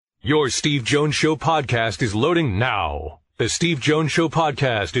Your Steve Jones Show podcast is loading now. The Steve Jones Show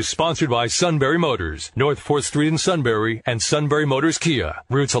podcast is sponsored by Sunbury Motors, North 4th Street in Sunbury, and Sunbury Motors Kia,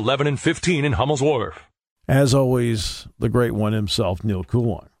 routes 11 and 15 in Hummel's Wharf. As always, the great one himself, Neil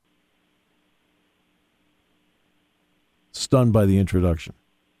Coolwine. Stunned by the introduction.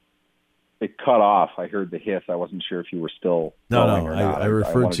 It cut off. I heard the hiss. I wasn't sure if you were still going or not. I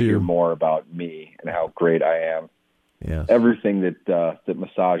referred wanted to hear more about me and how great I am. Yes. Everything that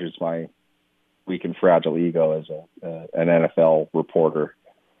massages my weak and fragile ego as an NFL reporter.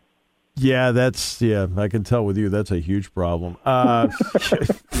 Yeah, I can tell with you that's a huge problem.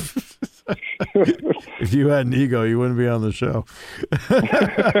 If you had an ego, you wouldn't be on the show.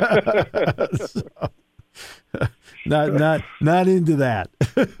 Not into that.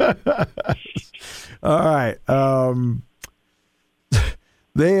 All right.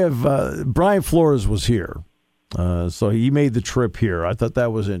 They have Brian Flores was here, so he made the trip here. I thought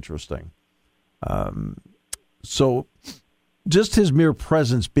that was interesting. So just his mere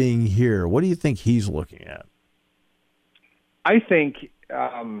presence being here, what do you think he's looking at? I think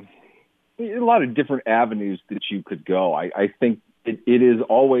a lot of different avenues that you could go. I think it is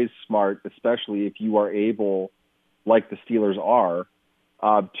always smart, especially if you are able, like the Steelers are,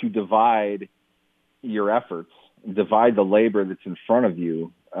 to divide your efforts, divide the labor that's in front of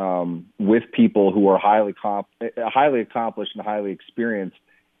you with people who are highly accomplished and highly experienced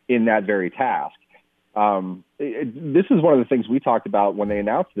in that very task. This is one of the things we talked about when they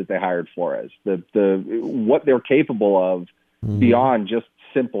announced that they hired Flores, what they're capable of beyond just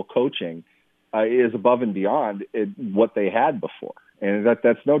simple coaching is above and beyond what they had before. And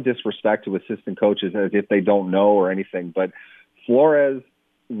that's no disrespect to assistant coaches as if they don't know or anything, but Flores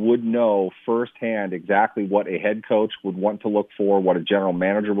would know firsthand exactly what a head coach would want to look for, what a general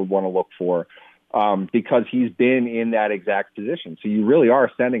manager would want to look for, because he's been in that exact position. So you really are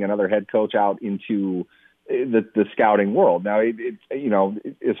sending another head coach out into the scouting world. Now,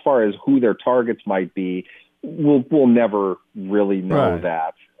 as far as who their targets might be, we'll never really know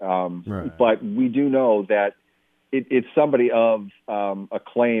that. Right. But we do know that it's somebody of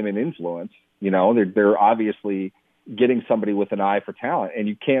acclaim and influence. They're obviously getting somebody with an eye for talent. And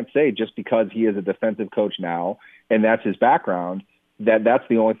you can't say just because he is a defensive coach now and that's his background, that's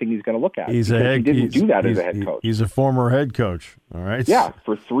the only thing he's going to look at. He didn't do that as a head coach. He's a former head coach, all right? Yeah,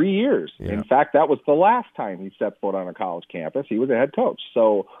 for 3 years. Yeah. In fact, that was the last time he set foot on a college campus. He was a head coach.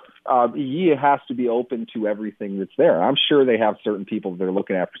 So he has to be open to everything that's there. I'm sure they have certain people they're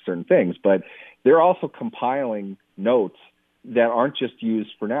looking at for certain things, but they're also compiling notes that aren't just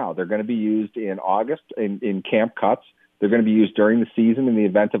used for now. They're going to be used in August in camp cuts. They're going to be used during the season in the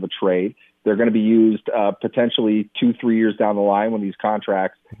event of a trade. They're going to be used potentially 2-3 years down the line when these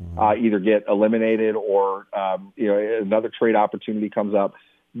contracts either get eliminated or another trade opportunity comes up.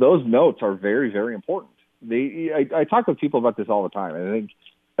 Those notes are very, very important. I talk with people about this all the time. And I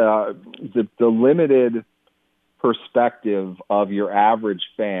think the limited perspective of your average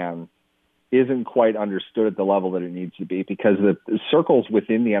fan isn't quite understood at the level that it needs to be, because the circles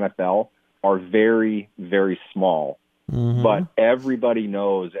within the NFL are very, very small. But everybody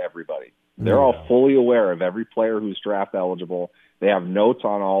knows everybody. They're all fully aware of every player who's draft eligible. They have notes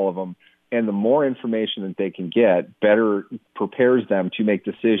on all of them. And the more information that they can get, better prepares them to make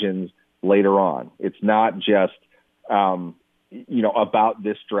decisions later on. It's not just, about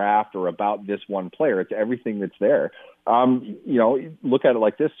this draft or about this one player. It's everything that's there. Look at it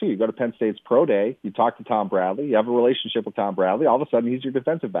like this, too. You go to Penn State's pro day, you talk to Tom Bradley, you have a relationship with Tom Bradley, all of a sudden he's your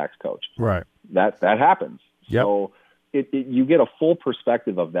defensive backs coach. Right. That happens. Yep. So you get a full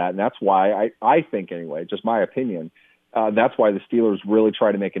perspective of that, and that's why I think, anyway, just my opinion, that's why the Steelers really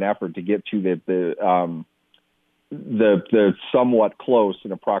try to make an effort to get to the somewhat close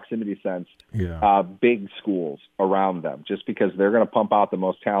in a proximity sense, big schools around them, just because they're going to pump out the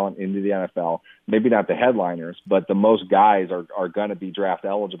most talent into the NFL. Maybe not the headliners, but the most guys are going to be draft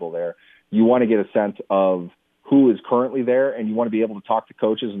eligible there. You want to get a sense of who is currently there, and you want to be able to talk to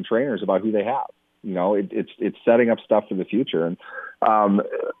coaches and trainers about who they have. It's setting up stuff for the future. And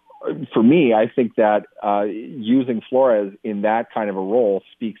for me, I think that using Flores in that kind of a role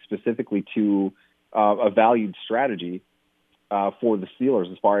speaks specifically to a valued strategy for the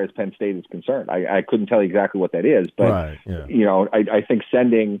Steelers as far as Penn State is concerned. I couldn't tell you exactly what that is, but I think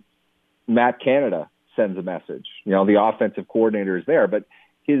sending Matt Canada sends a message. The offensive coordinator is there, but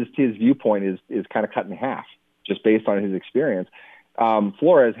his viewpoint is kind of cut in half just based on his experience.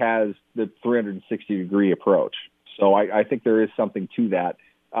 Flores has the 360-degree approach. So I think there is something to that,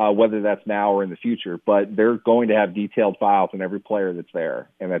 whether that's now or in the future. But they're going to have detailed files on every player that's there,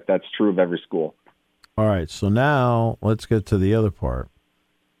 and that's true of every school. All right, so now let's get to the other part.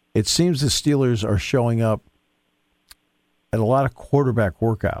 it seems the Steelers are showing up at a lot of quarterback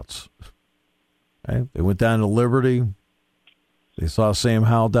workouts. Right? They went down to Liberty. They saw Sam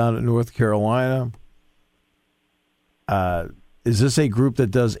Howell down at North Carolina. Is this a group that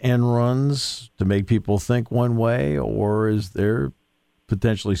does end runs to make people think one way, or is there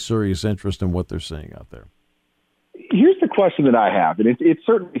potentially serious interest in what they're seeing out there? Here's the question that I have, and it's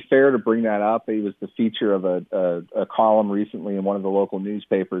certainly fair to bring that up. It was the feature of a column recently in one of the local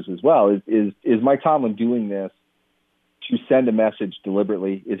newspapers as well. Is Mike Tomlin doing this to send a message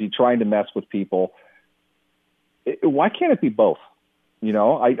deliberately? Is he trying to mess with people? Why can't it be both? You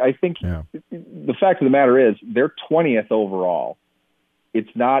know, I think the fact of the matter is they're 20th overall. It's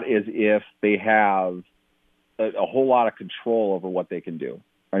not as if they have a whole lot of control over what they can do.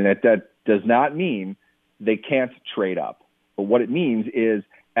 I mean, that does not mean they can't trade up. But what it means is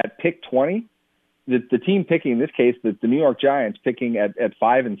at pick 20, the team picking, in this case, the New York Giants picking at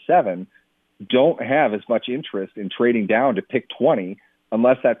 5 and 7, don't have as much interest in trading down to pick 20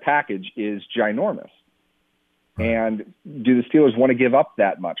 unless that package is ginormous. And do the Steelers want to give up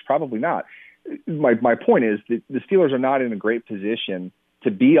that much? Probably not. My point is that the Steelers are not in a great position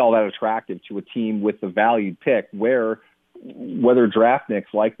to be all that attractive to a team with the valued pick where, whether draft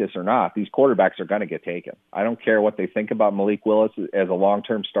nicks like this or not, these quarterbacks are going to get taken. I don't care what they think about Malik Willis as a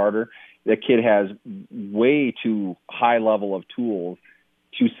long-term starter. That kid has way too high level of tools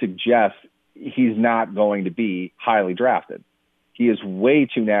to suggest he's not going to be highly drafted. He is way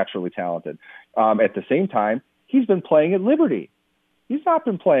too naturally talented. At the same time, he's been playing at Liberty. He's not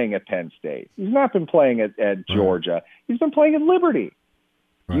been playing at Penn State. He's not been playing at Georgia. He's been playing at Liberty.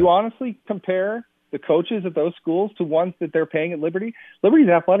 Right. You honestly compare the coaches at those schools to ones that they're paying at Liberty? Liberty's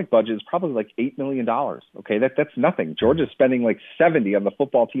athletic budget is probably like $8 million. Okay, that's nothing. Georgia's spending like $70 on the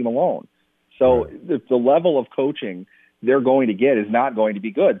football team alone. So the level of coaching they're going to get is not going to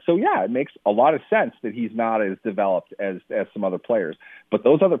be good. So, yeah, it makes a lot of sense that he's not as developed as some other players. But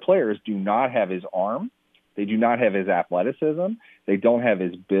those other players do not have his arm. They do not have his athleticism. They don't have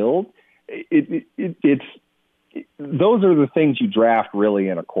his build. Those are the things you draft really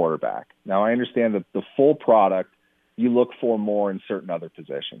in a quarterback. Now, I understand that the full product you look for more in certain other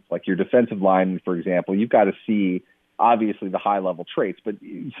positions. Like your defensive lineman, for example, you've got to see, obviously, the high-level traits, but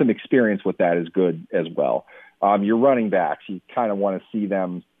some experience with that is good as well. Your running backs, you kind of want to see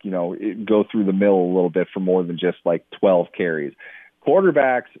them, go through the mill a little bit for more than just like 12 carries.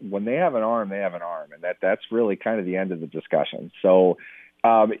 Quarterbacks, when they have an arm, they have an arm, and that's really kind of the end of the discussion. So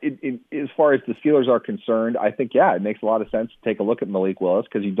as far as the Steelers are concerned, I think, it makes a lot of sense to take a look at Malik Willis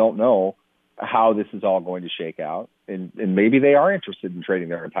because you don't know how this is all going to shake out. And maybe they are interested in trading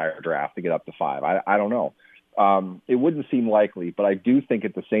their entire draft to get up to 5. I don't know. It wouldn't seem likely, but I do think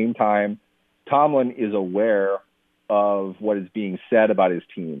at the same time, Tomlin is aware of what is being said about his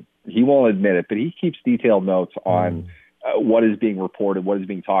team. He won't admit it, but he keeps detailed notes on what is being reported, what is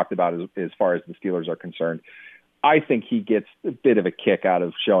being talked about as far as the Steelers are concerned. I think he gets a bit of a kick out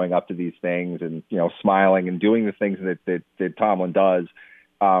of showing up to these things and, smiling and doing the things that Tomlin does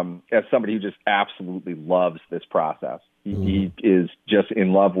as somebody who just absolutely loves this process. He is just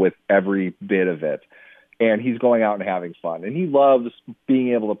in love with every bit of it. And he's going out and having fun. And he loves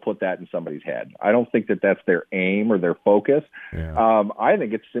being able to put that in somebody's head. I don't think that that's their aim or their focus. Yeah. I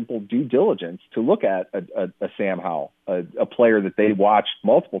think it's simple due diligence to look at a Sam Howell, a player that they watched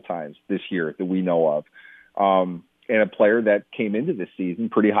multiple times this year that we know of, and a player that came into this season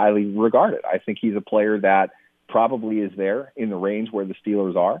pretty highly regarded. I think he's a player that probably is there in the range where the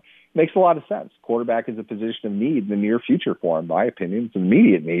Steelers are. Makes a lot of sense. Quarterback is a position of need in the near future for him, in my opinion. It's an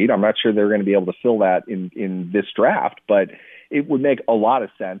immediate need. I'm not sure they're going to be able to fill that in this draft, but it would make a lot of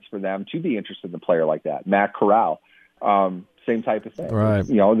sense for them to be interested in a player like that. Matt Corral, same type of thing. Right.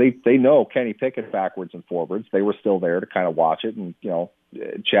 They know Kenny Pickett backwards and forwards. They were still there to kind of watch it and,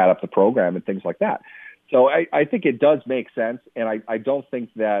 chat up the program and things like that. So I think it does make sense, and I don't think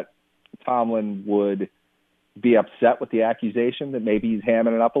that Tomlin would be upset with the accusation that maybe he's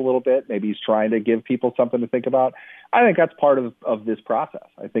hamming it up a little bit. Maybe he's trying to give people something to think about. I think that's part of this process.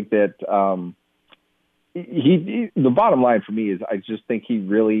 I think that the bottom line for me is I just think he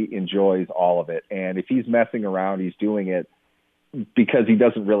really enjoys all of it. And if he's messing around, he's doing it because he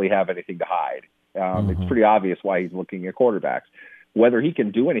doesn't really have anything to hide. It's pretty obvious why he's looking at quarterbacks. Whether he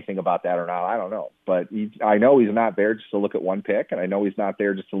can do anything about that or not, I don't know. But I know he's not there just to look at one pick, and I know he's not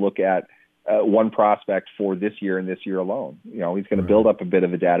there just to look at one prospect for this year and this year alone. He's going to build up a bit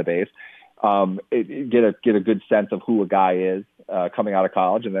of a database, get a good sense of who a guy is coming out of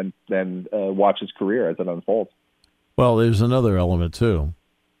college, and then watch his career as it unfolds. Well, there's another element too.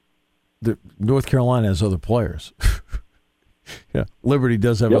 North Carolina has other players. Yeah, Liberty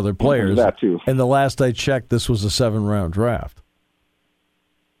does have other players. That too. And the last I checked, this was a 7-round draft.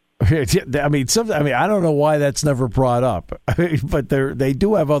 I mean, I don't know why that's never brought up, but they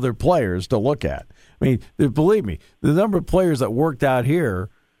do have other players to look at. I mean, believe me, the number of players that worked out here,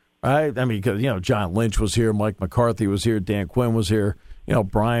 right? I mean, because John Lynch was here, Mike McCarthy was here, Dan Quinn was here.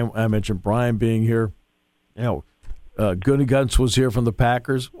 Brian. I mentioned Brian being here. Gutekunst was here from the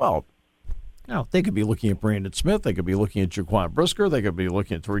Packers. Well, they could be looking at Brandon Smith. They could be looking at Jaquan Brisker. They could be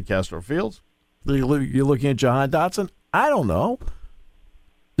looking at Tariq Castro-Fields. You're looking at Jahan Dotson. I don't know.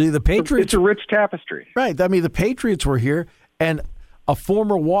 The Patriots. It's a rich tapestry. Right. I mean, the Patriots were here, and a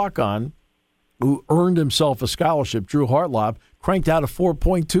former walk-on who earned himself a scholarship, Drew Hartlob, cranked out a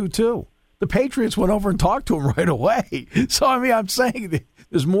 4.22. The Patriots went over and talked to him right away. So, I mean, I'm saying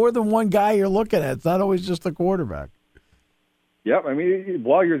there's more than one guy you're looking at. It's not always just the quarterback. Yep. I mean,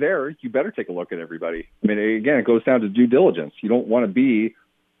 while you're there, you better take a look at everybody. I mean, again, it goes down to due diligence. You don't want to be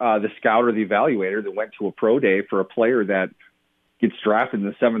the scout or the evaluator that went to a pro day for a player that gets drafted in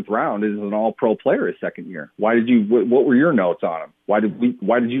the 7th round is an all-pro player his second year. Why did you? What were your notes on him? Why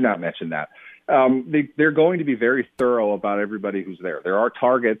did you not mention that? They're going to be very thorough about everybody who's there. There are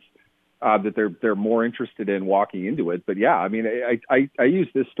targets that they're more interested in walking into it. But yeah, I mean, I use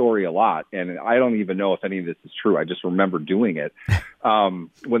this story a lot, and I don't even know if any of this is true. I just remember doing it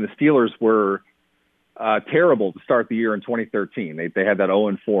when the Steelers were terrible to start the year in 2013. They had that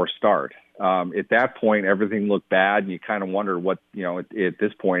 0-4 start. At that point, everything looked bad, and you kind of wonder what, at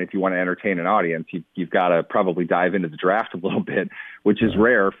this point, if you want to entertain an audience, you've got to probably dive into the draft a little bit, which is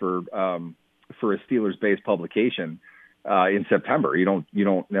rare for a Steelers-based publication in September. You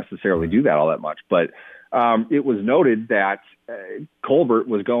don't necessarily do that all that much. But it was noted that Colbert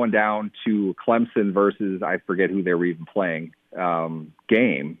was going down to Clemson versus, I forget who they were even playing,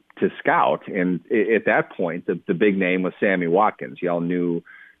 game to scout. And at that point, the big name was Sammy Watkins. Y'all knew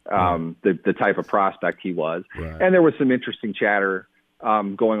the type of prospect he was. Right. And there was some interesting chatter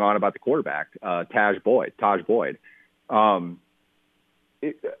going on about the quarterback, Taj Boyd.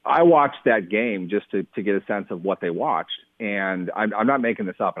 I watched that game just to get a sense of what they watched. And I'm not making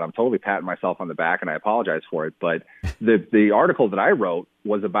this up, and I'm totally patting myself on the back, and I apologize for it. But the article that I wrote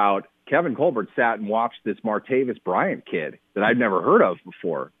was about Kevin Colbert sat and watched this Martavis Bryant kid that I'd never heard of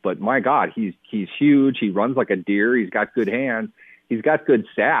before. But my God, he's huge. He runs like a deer. He's got good hands. He's got good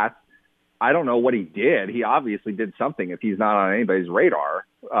stats. I don't know what he did. He obviously did something if he's not on anybody's radar,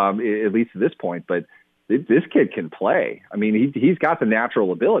 at least at this point. But this kid can play. I mean, he's got the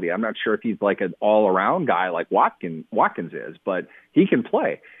natural ability. I'm not sure if he's like an all-around guy like Watkins is, but he can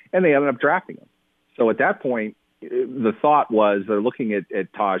play. And they ended up drafting him. So at that point, the thought was they're looking at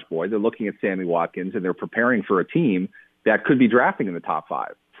Taj Boyd, they're looking at Sammy Watkins, and they're preparing for a team that could be drafting in the top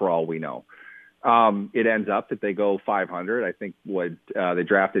 5 for all we know. It ends up that they go 500. I think they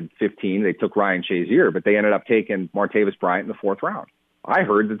drafted 15. They took Ryan Shazier, but they ended up taking Martavis Bryant in the 4th round. I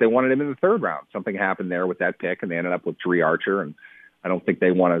heard that they wanted him in the 3rd round. Something happened there with that pick, and they ended up with Dree Archer, and I don't think they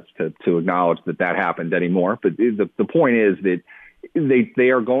want us to acknowledge that happened anymore. But the point is that they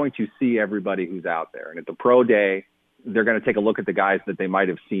are going to see everybody who's out there. And at the pro day, they're going to take a look at the guys that they might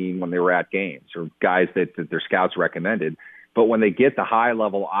have seen when they were at games or guys that their scouts recommended. But when they get the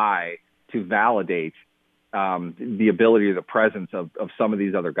high-level eye to validate the ability or the presence of some of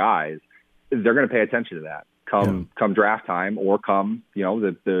these other guys, they're going to pay attention to that. Come draft time or come,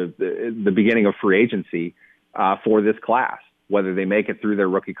 the beginning of free agency for this class, whether they make it through their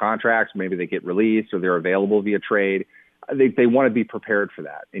rookie contracts, maybe they get released or they're available via trade. They want to be prepared for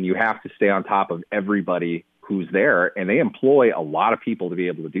that. And you have to stay on top of everybody who's there. And they employ a lot of people to be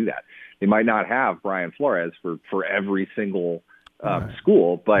able to do that. They might not have Brian Flores for every single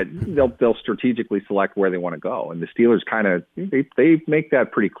school, but they'll strategically select where they want to go. And the Steelers they make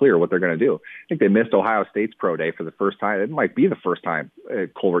that pretty clear what they're going to do. I think they missed Ohio State's pro day for the first time. It might be the first time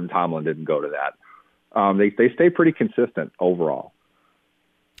Colbert and Tomlin didn't go to that. They stay pretty consistent overall.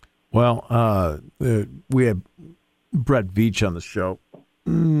 Well, we had Brett Veach on the show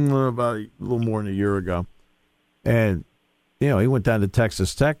about a little more than a year ago, and he went down to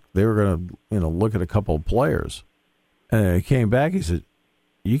Texas Tech. They were going to look at a couple of players. And he came back, he said,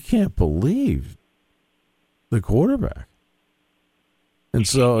 you can't believe the quarterback. And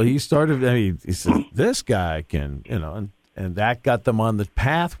so he started, he said, this guy can, and that got them on the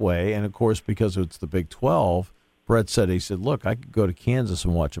pathway. And, of course, because it's the Big 12, Brett said, look, I could go to Kansas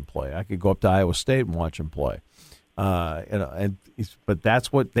and watch him play. I could go up to Iowa State and watch him play. But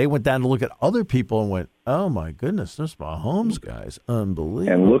that's what they went down to look at other people and went, oh, my goodness, this Mahomes guy's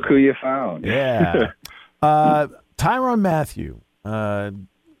unbelievable. And look who you found. Yeah. Tyrann Mathieu, Kevin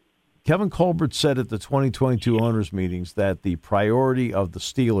Kevin Colbert said at the 2022 owners meetings that the priority of the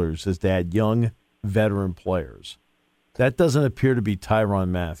Steelers is to add young veteran players. That doesn't appear to be Tyrann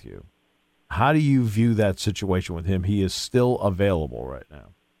Mathieu. How do you view that situation with him? He is still available right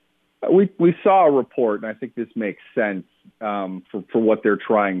now. We saw a report, and I think this makes sense for what they're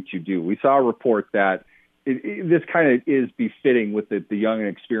trying to do. We saw a report that this kind of is befitting with the young and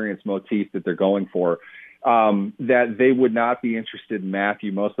experienced motif that they're going for, that they would not be interested in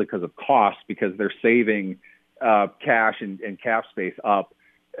Mathieu mostly because of cost, because they're saving cash and cap space up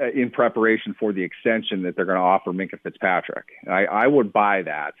in preparation for the extension that they're going to offer Minkah Fitzpatrick. And I would buy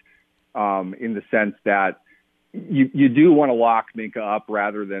that in the sense that you do want to lock Minkah up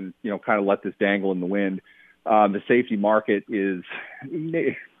rather than, kind of let this dangle in the wind. The safety market is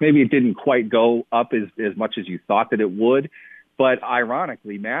maybe it didn't quite go up as much as you thought that it would, but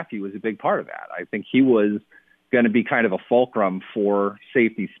ironically, Mathieu was a big part of that. I think he was going to be kind of a fulcrum for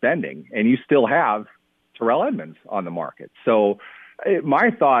safety spending, and you still have Terrell Edmunds on the market. So my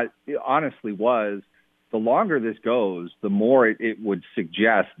thought, honestly, was the longer this goes, the more it would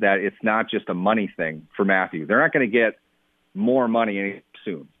suggest that it's not just a money thing for Mathieu. They're not going to get more money anytime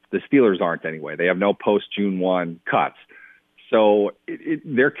soon. The Steelers aren't anyway. They have no post-June 1 cuts. So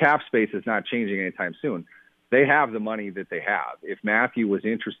their cap space is not changing anytime soon. They have the money that they have. If Mathieu was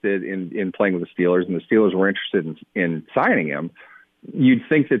interested in playing with the Steelers and the Steelers were interested in signing him, you'd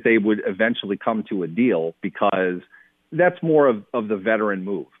think that they would eventually come to a deal because that's more of the veteran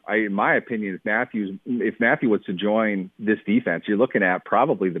move. In my opinion, if Mathieu was to join this defense, you're looking at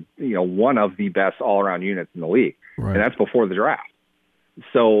probably one of the best all-around units in the league, right. And that's before the draft.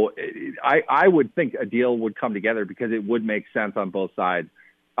 So I would think a deal would come together because it would make sense on both sides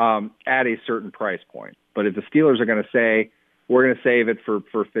at a certain price point. But if the Steelers are going to say, we're going to save it for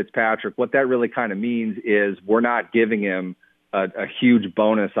Fitzpatrick, what that really kind of means is we're not giving him a huge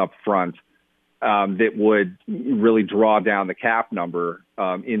bonus up front that would really draw down the cap number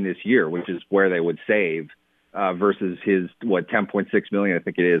in this year, which is where they would save versus his, $10.6 million, I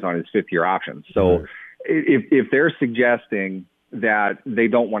think it is, on his fifth-year option. So if they're suggesting that they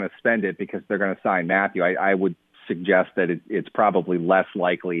don't want to spend it because they're going to sign Mathieu, I would suggest that it's probably less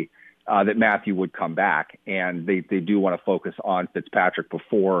likely that Mathieu would come back, and they do want to focus on Fitzpatrick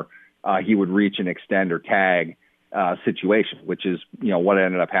before he would reach an extend or tag situation, which is what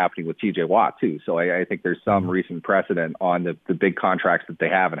ended up happening with TJ Watt too. So I think there's some recent precedent on the big contracts that they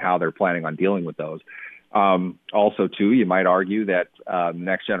have and how they're planning on dealing with those. Also too, you might argue that the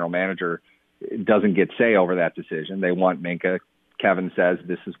next general manager doesn't get say over that decision. They want Minkah. Kevin says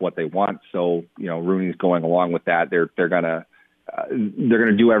this is what they want, so Rooney's going along with that. They're gonna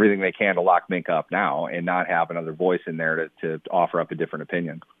do everything they can to lock Minkah up now and not have another voice in there to offer up a different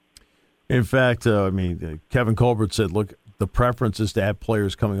opinion. In fact, Kevin Colbert said, look, the preference is to have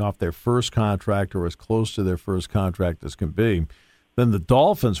players coming off their first contract or as close to their first contract as can be. Then the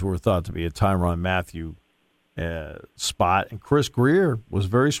Dolphins were thought to be a Tyrann Mathieu spot, and Chris Greer was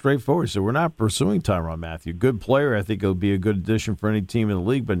very straightforward. He said, we're not pursuing Tyrann Mathieu. Good player. I think he'll be a good addition for any team in the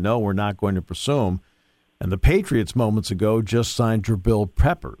league, but no, we're not going to pursue him. And the Patriots moments ago just signed Jabril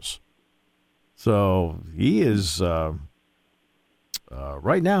Peppers. So he is... right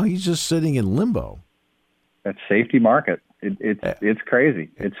now, he's just sitting in limbo. That safety market, it's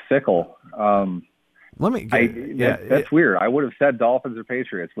crazy. It's fickle. That's weird. I would have said Dolphins or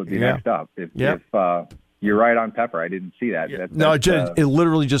Patriots would be next up. If you're right on Pepper, I didn't see that. It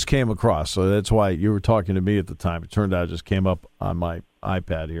literally just came across. So that's why you were talking to me at the time. It turned out it just came up on my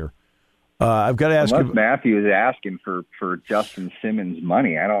iPad here. I've got to ask Unless Mathieu is asking for Justin Simmons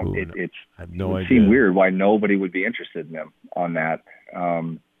money. I have no idea. It seemed weird why nobody would be interested in him on that.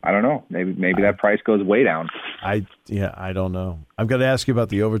 I don't know. Maybe that price goes way down. I don't know. I've got to ask you about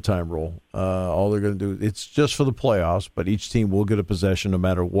the overtime rule. All they're going to do, it's just for the playoffs, but each team will get a possession no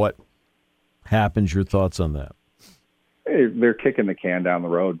matter what happens. Your thoughts on that? They're kicking the can down the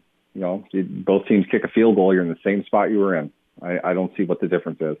road. Both teams kick a field goal, you're in the same spot you were in. I don't see what the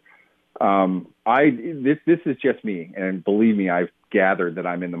difference is. This is just me, and believe me, I've gathered that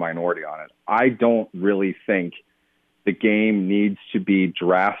I'm in the minority on it. I don't really think the game needs to be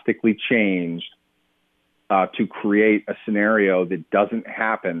drastically changed to create a scenario that doesn't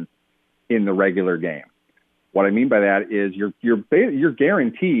happen in the regular game. What I mean by that is you're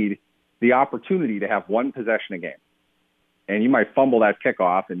guaranteed the opportunity to have one possession a game, and you might fumble that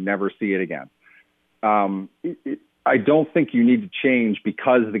kickoff and never see it again. I don't think you need to change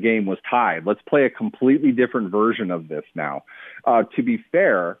because the game was tied. Let's play a completely different version of this now. To be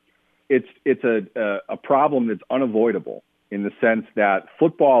fair, it's a problem that's unavoidable in the sense that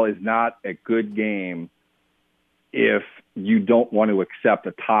football is not a good game if you don't want to accept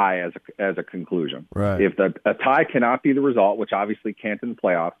a tie as a conclusion. Right. If a tie cannot be the result, which obviously can't in the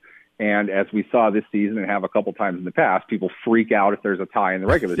playoffs, and as we saw this season and have a couple times in the past, people freak out if there's a tie in the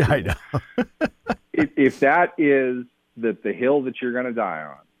regular season. I know. If that is the hill that you're going to die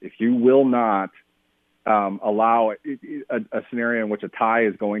on, if you will not allow a scenario in which a tie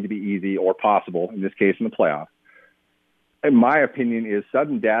is going to be easy or possible, in this case in the playoffs, in my opinion, is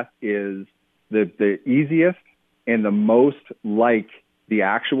sudden death is the easiest and the most like the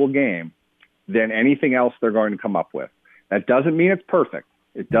actual game than anything else they're going to come up with. That doesn't mean it's perfect.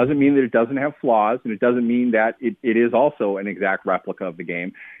 It doesn't mean that it doesn't have flaws, and it doesn't mean that it is also an exact replica of the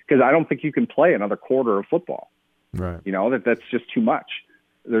game, because I don't think you can play another quarter of football. Right. You know, that's just too much.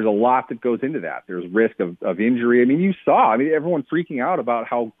 There's a lot that goes into that. There's risk of injury. I mean, you saw, everyone freaking out about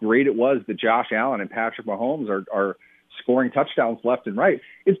how great it was that Josh Allen and Patrick Mahomes are scoring touchdowns left and right.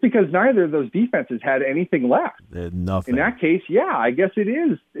 It's because neither of those defenses had anything left. They had nothing. In that case, yeah, I guess it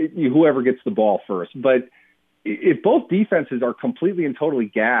is whoever gets the ball first. But if both defenses are completely and totally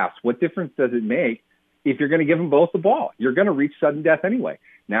gassed, what difference does it make if you're going to give them both the ball? You're going to reach sudden death anyway.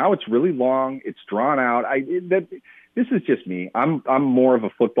 Now it's really long. It's drawn out. This is just me. I'm more of a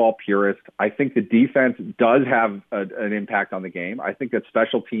football purist. I think the defense does have an impact on the game. I think that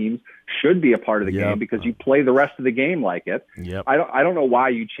special teams should be a part of the game because you play the rest of the game like it. Yep. I don't know why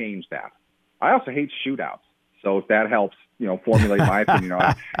you change that. I also hate shootouts. So if that helps, formulate my opinion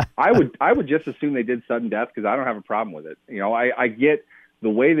on it, I would just assume they did sudden death because I don't have a problem with it. I get the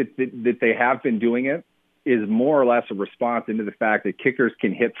way that they have been doing it is more or less a response into the fact that kickers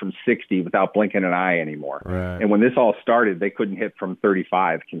can hit from 60 without blinking an eye anymore. Right. And when this all started, they couldn't hit from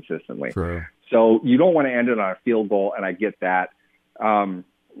 35 consistently. True. So you don't want to end it on a field goal, and I get that.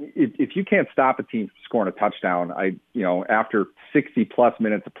 If you can't stop a team from scoring a touchdown, after 60-plus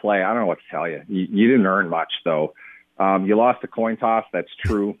minutes of play, I don't know what to tell you. You didn't earn much, though. You lost a coin toss, that's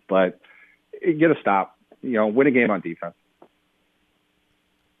true, but get a stop. Win a game on defense.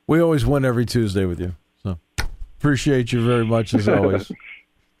 We always win every Tuesday with you. So appreciate you very much, as always.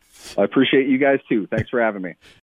 I appreciate you guys, too. Thanks for having me.